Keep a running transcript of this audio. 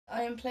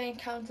I'm playing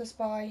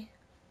CounterSpy.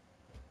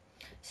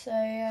 So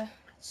yeah,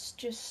 it's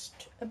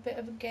just a bit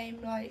of a game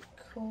like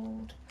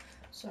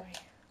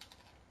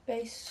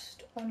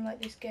based on like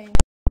this game.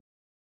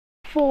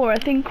 4, I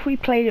think we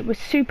played it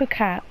with Super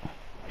Cat.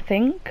 I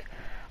think.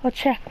 I'll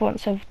check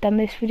once I've done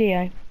this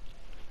video.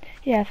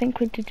 Yeah, I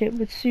think we did it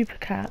with Super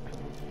Cat.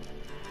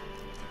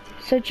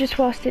 So just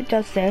whilst it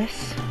does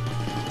this.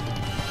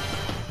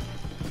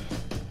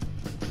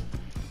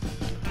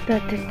 Da,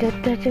 da, da,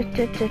 da, da,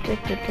 da, da,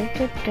 da,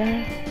 da,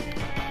 da.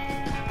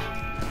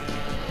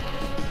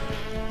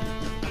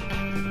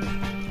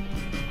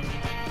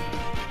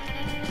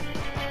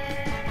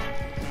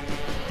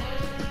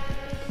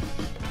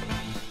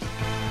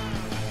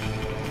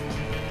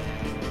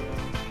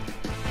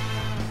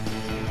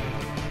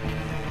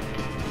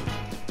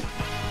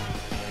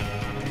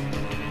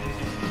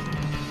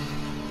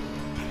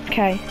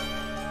 Okay.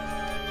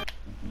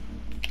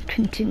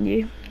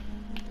 Continue.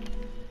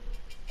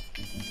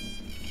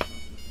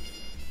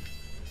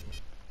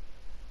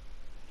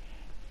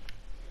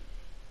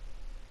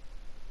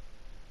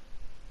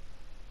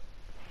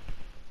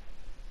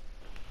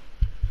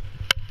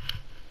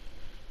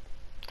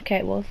 Okay,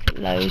 it was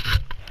load.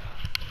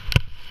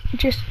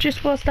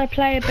 Just whilst I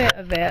play a bit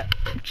of it,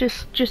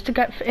 just to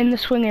get in the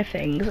swing of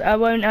things. I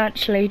won't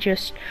actually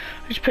just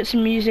put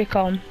some music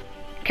on.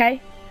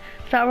 Okay,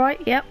 is that right?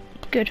 Yep,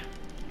 good.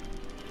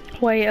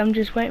 Wait, I'm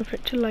just waiting for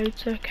it to load.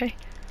 So okay.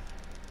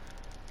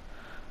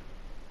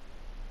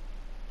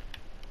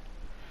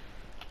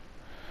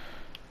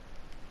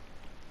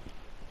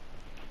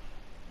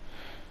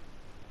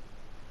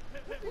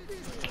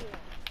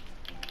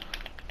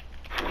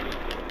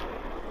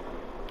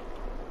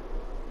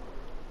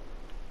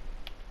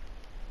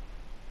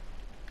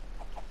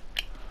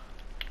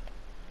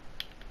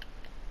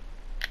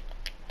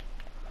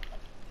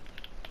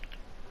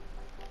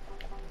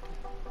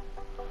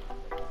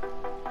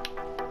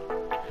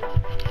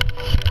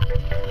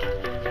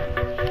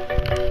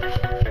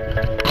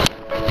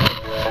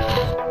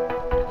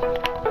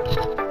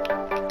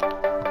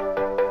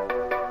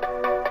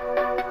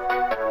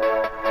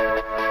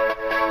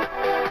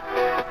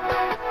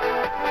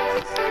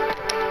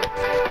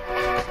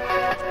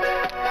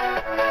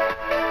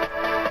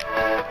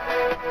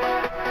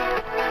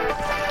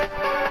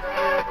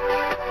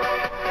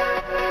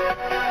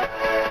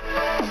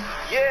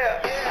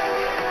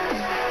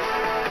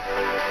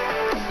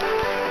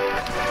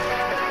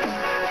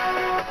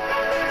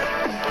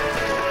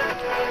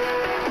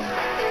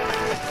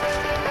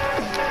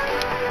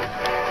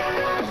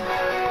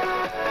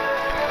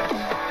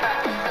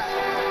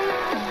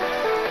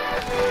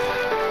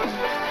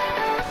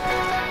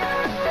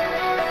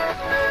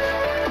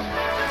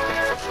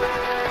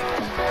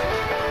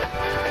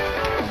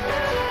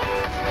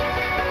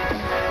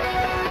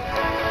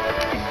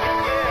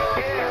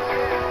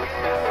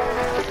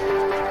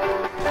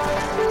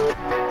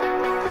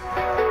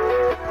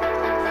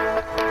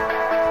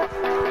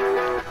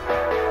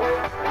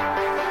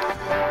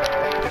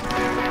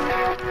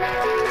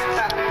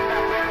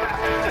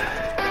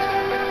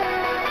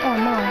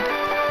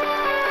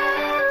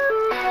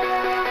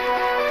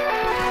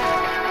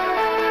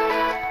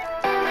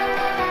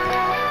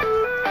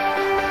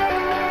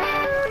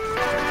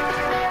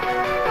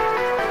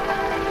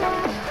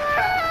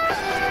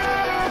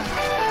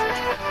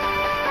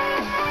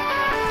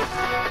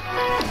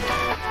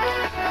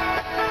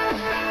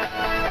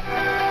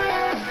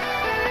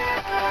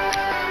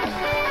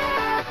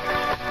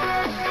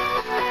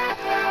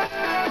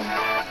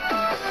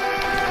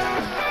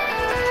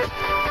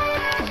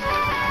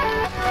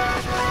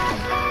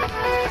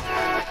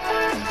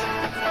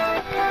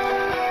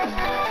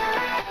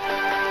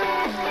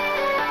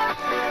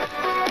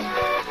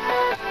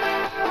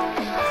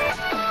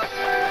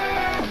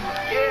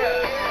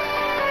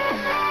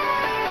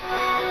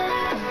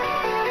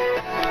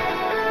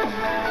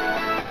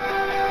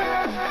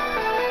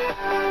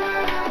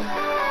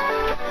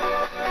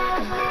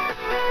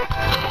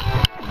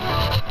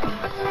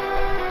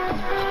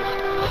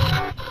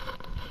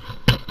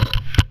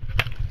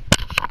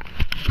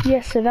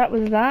 Yes, so that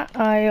was that.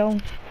 I'll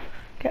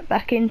get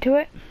back into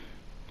it.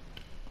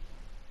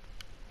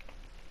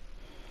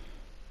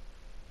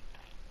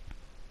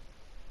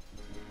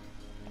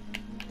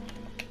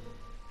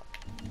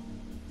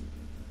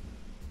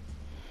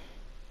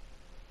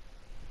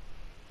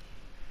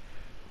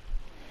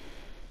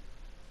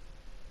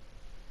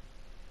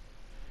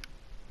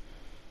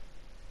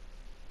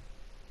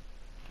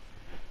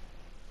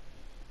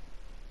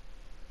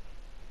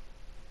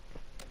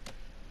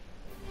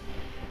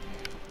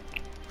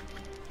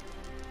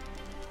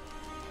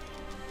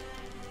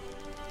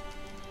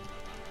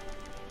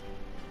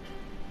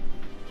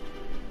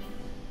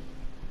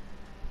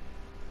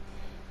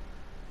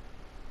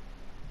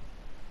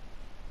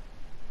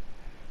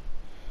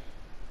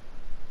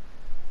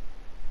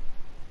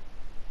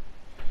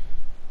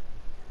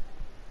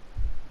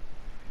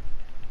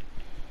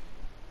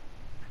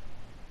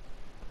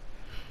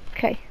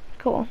 Okay,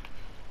 cool.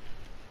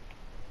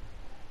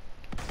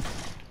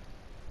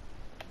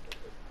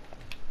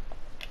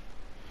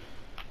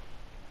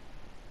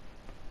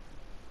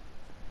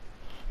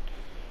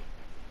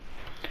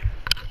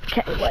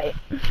 Okay, wait.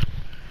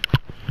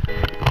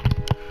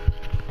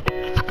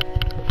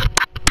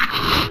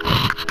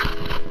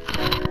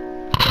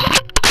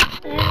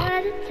 There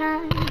was a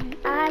time when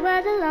I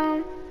was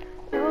alone,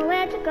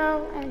 nowhere to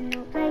go and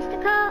no place to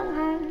call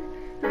home.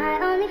 My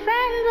only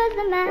friend was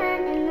the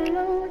man in the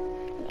moon,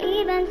 and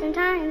even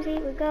sometimes he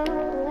would go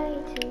away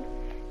too.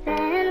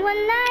 Then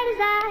one night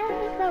as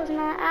I closed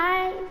my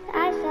eyes,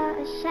 I saw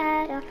a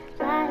shadow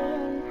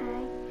flying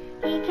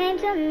high. He came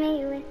to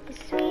me with the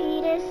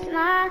sweetest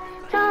smile,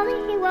 told me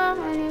he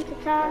wanted to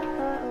talk for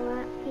a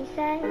while. He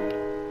said,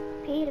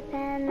 Peter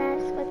Pan,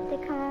 that's what they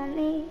call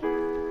me.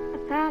 I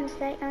promise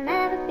that you'll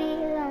never be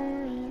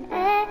lonely.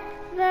 And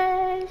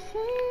ever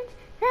since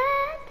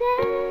that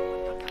day,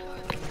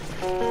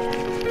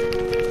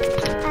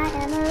 I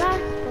am a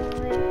lost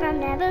boy from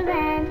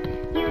Neverland,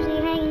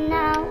 usually hanging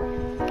out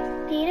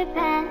with Peter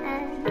Pan.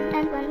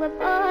 And when we're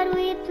bored,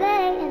 we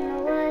play in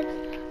the woods,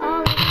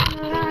 always on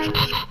the run.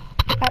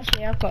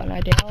 Actually, I've got an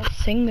idea. I'll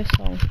sing the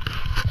song.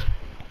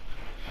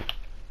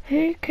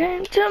 He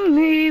came to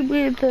me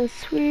with the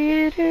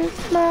sweetest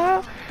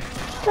smile,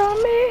 told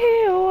me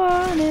he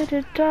wanted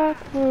to talk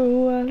for a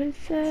while. He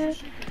said,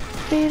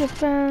 Peter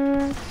Pan,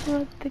 that's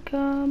what they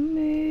call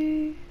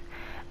me.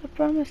 I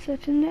promise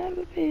that you'll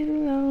never be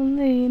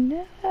lonely,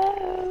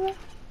 never.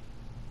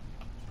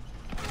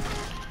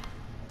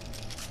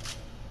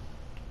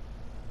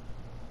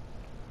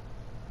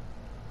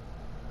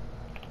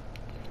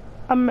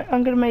 I'm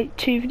gonna make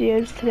 2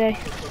 videos today.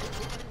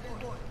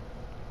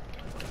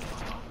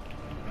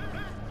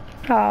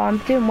 Oh, I'm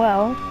doing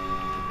well.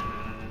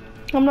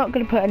 I'm not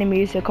gonna put any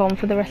music on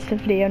for the rest of the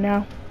video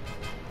now.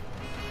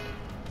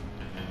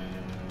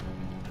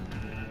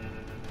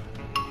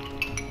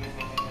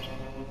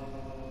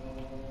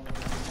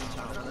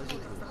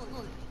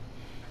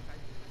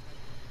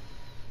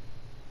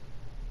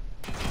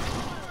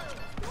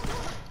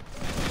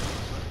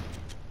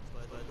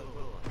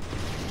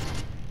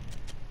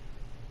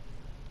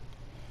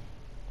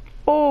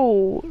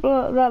 Oh,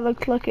 look, that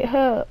looks like it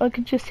hurt. I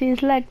could just see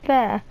his leg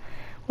there,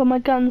 where my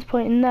gun's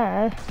pointing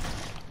there.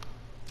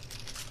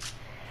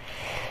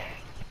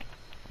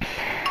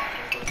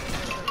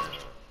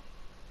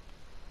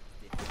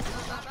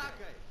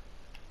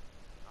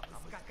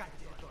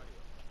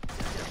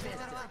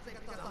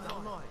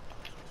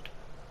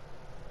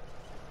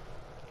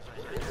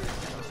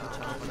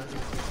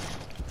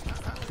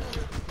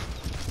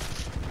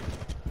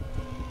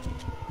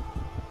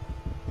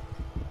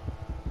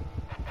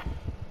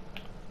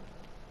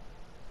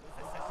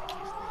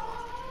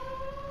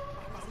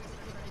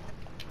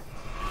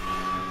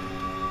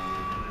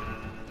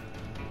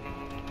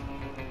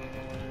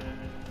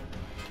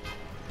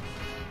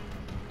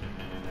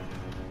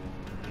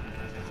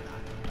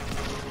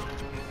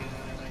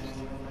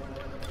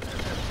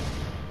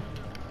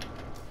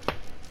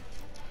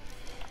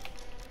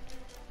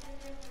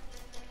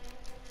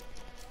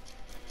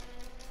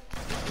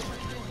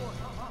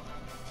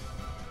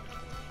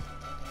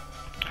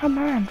 Come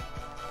on.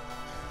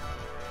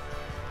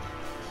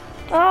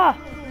 Ah!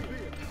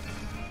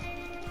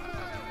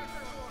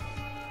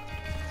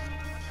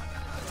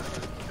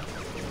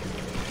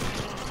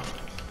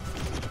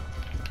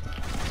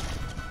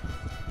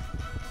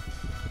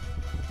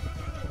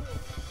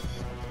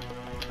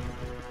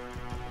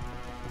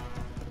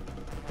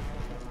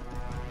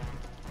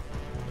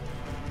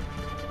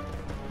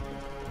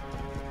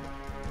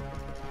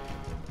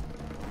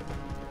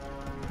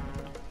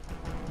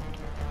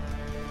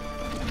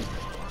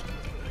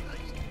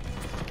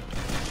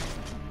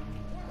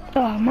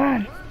 Oh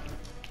man.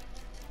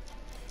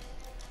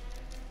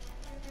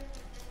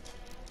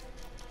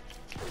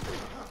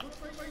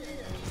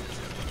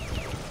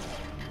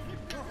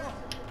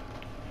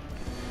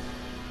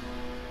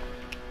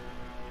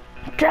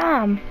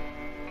 Damn.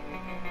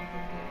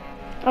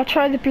 I'll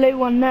try the blue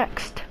one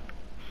next.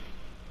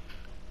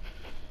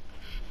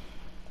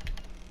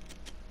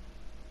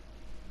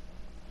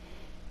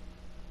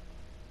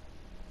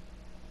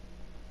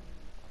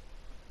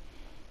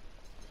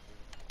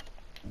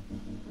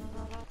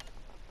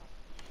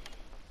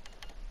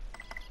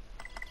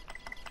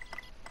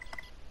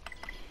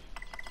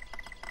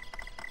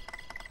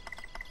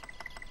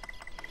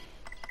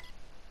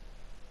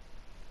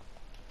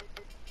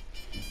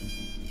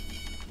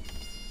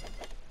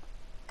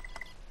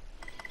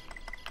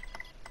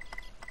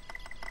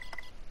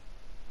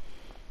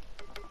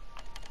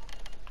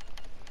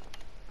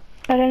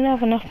 I don't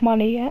have enough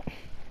money yet.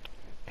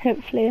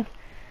 Hopefully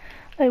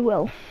I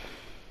will.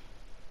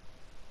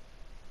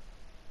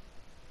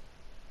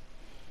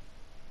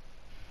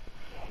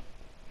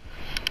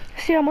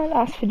 See how my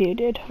last video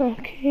did.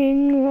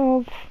 King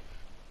of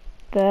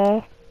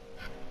the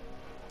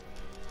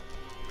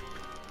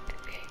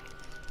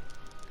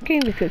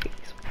cookies.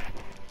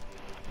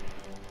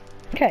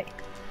 Okay.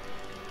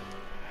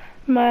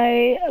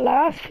 My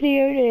last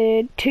video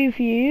did 2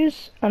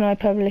 views and I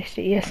published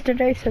it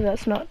yesterday, so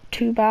that's not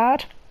too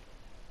bad.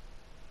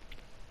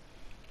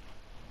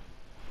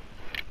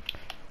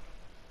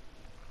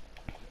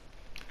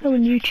 And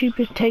when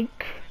YouTubers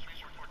take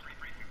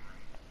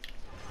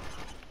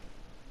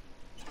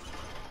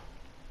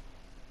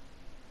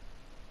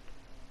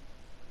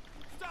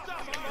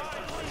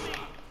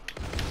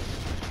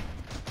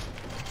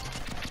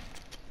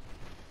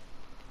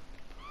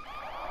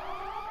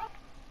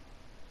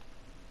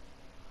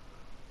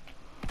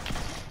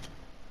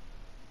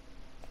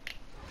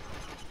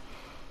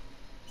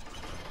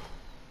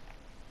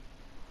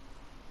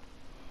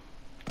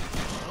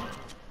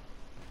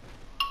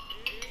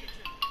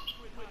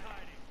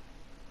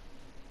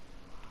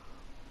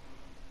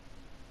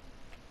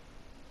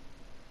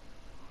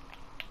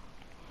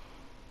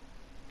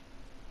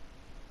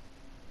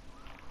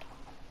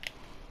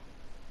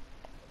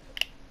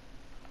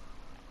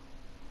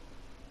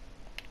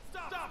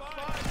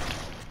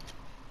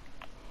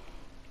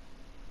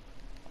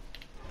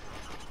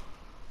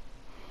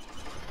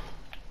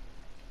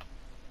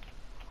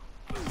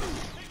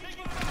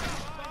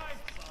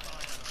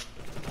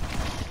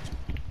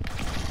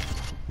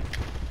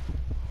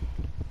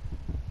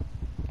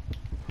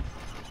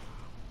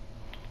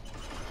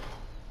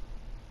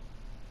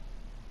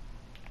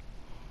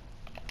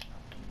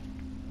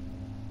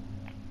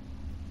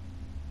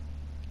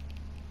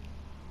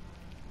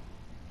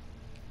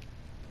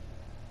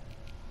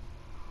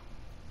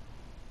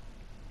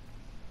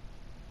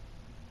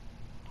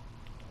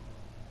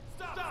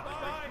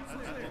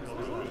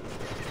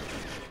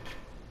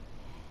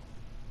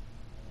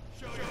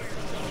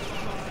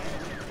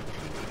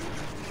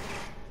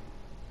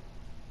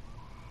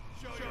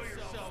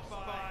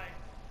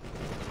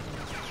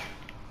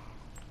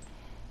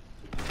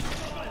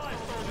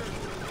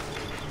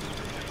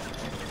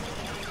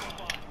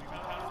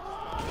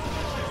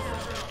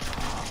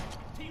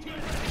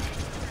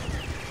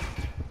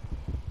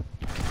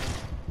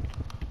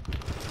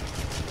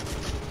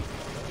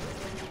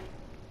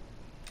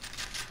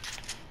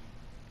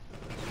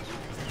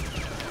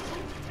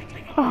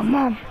Oh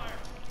man.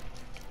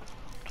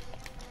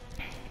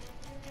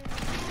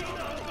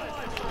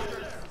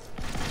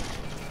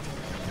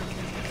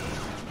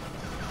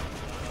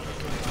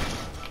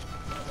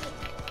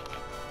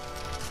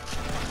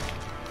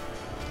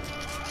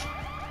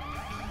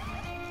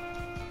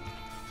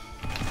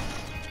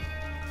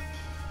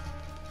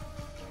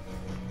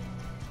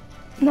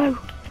 No,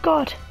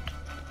 God.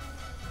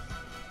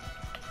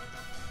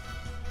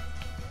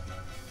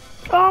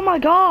 Oh my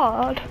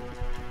God.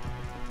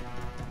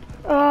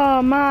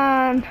 Oh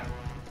man.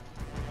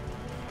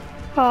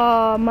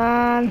 Oh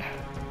man.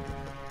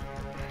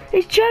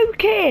 He's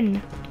joking.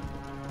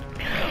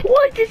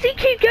 Why does he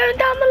keep going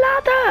down the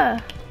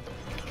ladder?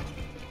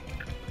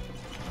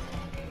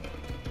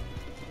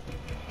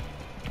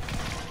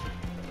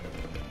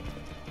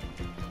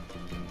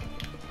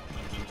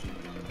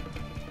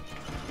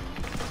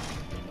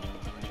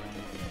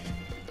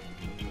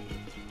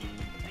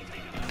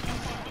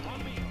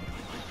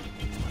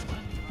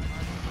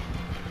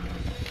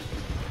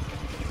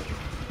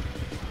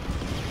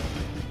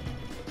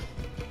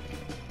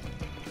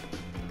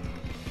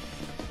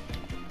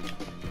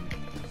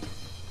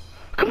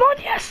 Come on,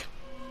 yes!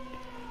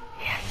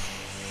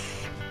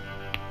 Yes!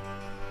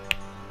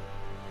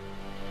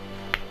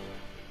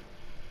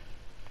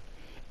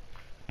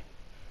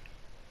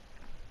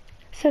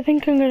 So I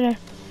think I'm gonna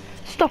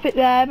stop it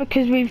there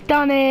because we've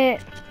done it.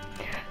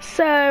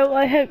 So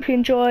I hope you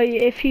enjoy.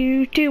 If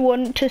you do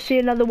want to see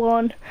another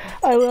one,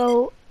 I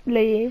will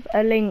leave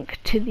a link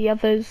to the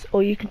others,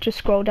 or you can just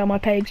scroll down my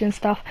page and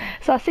stuff.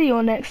 So I'll see you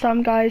all next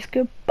time, guys.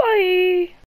 Goodbye!